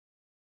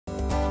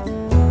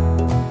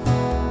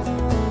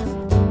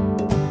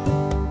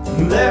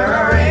There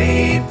are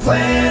 8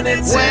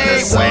 planets in the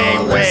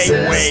solar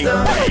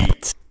system.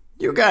 Wait.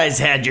 You guys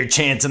had your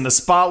chance in the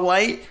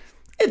spotlight.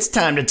 It's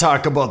time to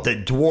talk about the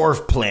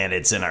dwarf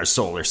planets in our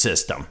solar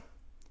system.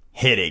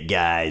 Hit it,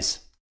 guys.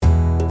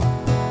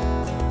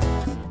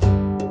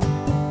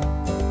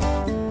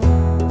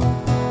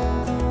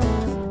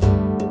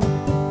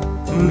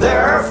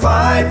 There are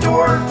 5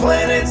 dwarf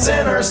planets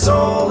in our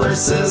solar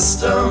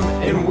system,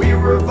 and we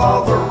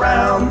revolve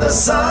around the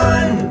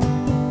sun.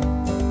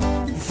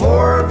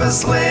 4 of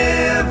us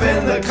live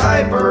in the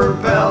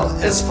Kuiper Belt.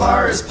 As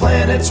far as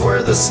planets,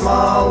 we're the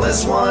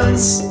smallest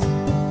ones.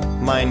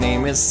 My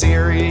name is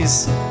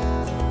Ceres,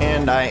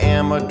 and I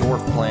am a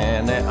dwarf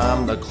planet.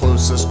 I'm the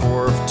closest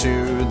dwarf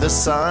to the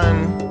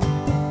sun.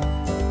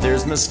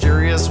 There's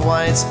mysterious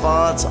white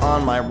spots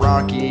on my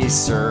rocky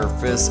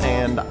surface,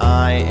 and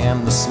I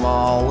am the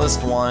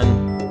smallest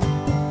one.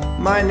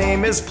 My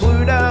name is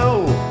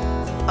Pluto.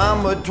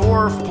 I'm a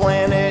dwarf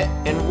planet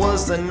and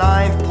was the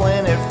 9th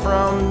planet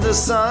from the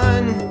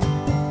sun.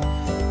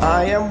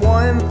 I am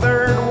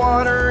 1/3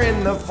 water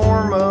in the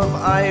form of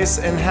ice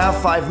and have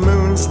 5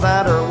 moons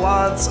that are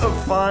lots of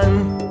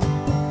fun.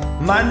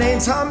 My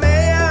name's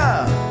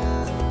Haumea.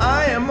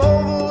 I am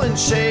oval in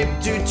shape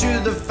due to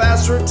the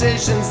fast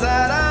rotations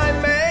that I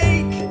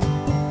make.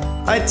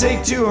 I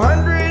take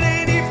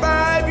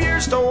 285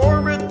 years to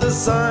orbit the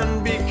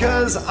sun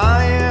because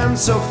I am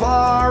so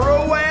far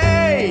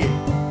away.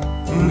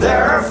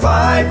 There are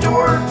 5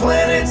 dwarf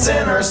planets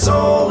in our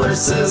solar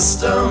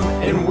system,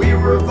 and we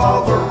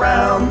revolve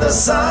around the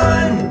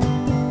sun.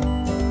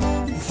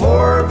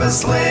 4 of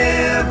us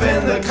live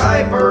in the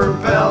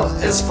Kuiper Belt.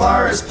 As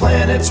far as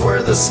planets,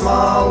 we're the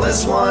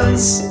smallest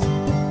ones.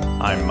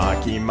 I'm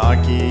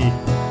Maki.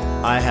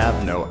 I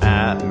have no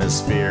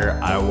atmosphere.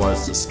 I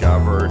was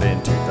discovered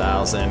in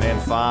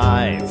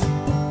 2005.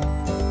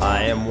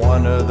 I am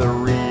one of the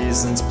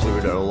reasons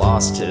Pluto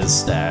lost his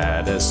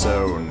status,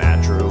 so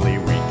naturally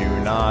we do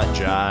not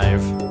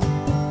jive.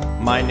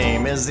 My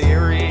name is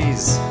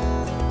Aries.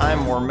 I'm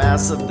more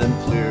massive than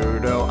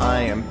Pluto.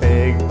 I am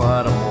big,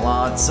 but I'm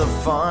lots of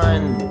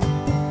fun.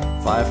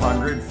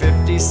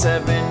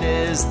 557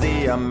 is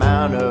the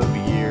amount of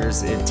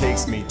years it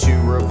takes me to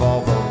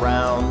revolve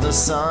around the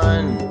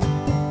sun.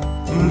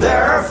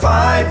 There are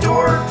 5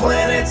 dwarf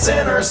planets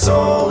in our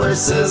solar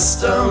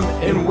system,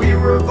 and we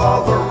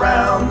revolve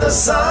around the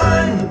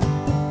sun.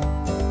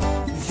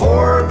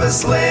 4 of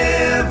us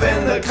live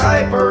in the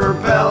Kuiper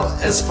Belt.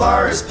 As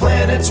far as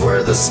planets,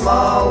 we're the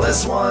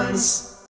smallest ones.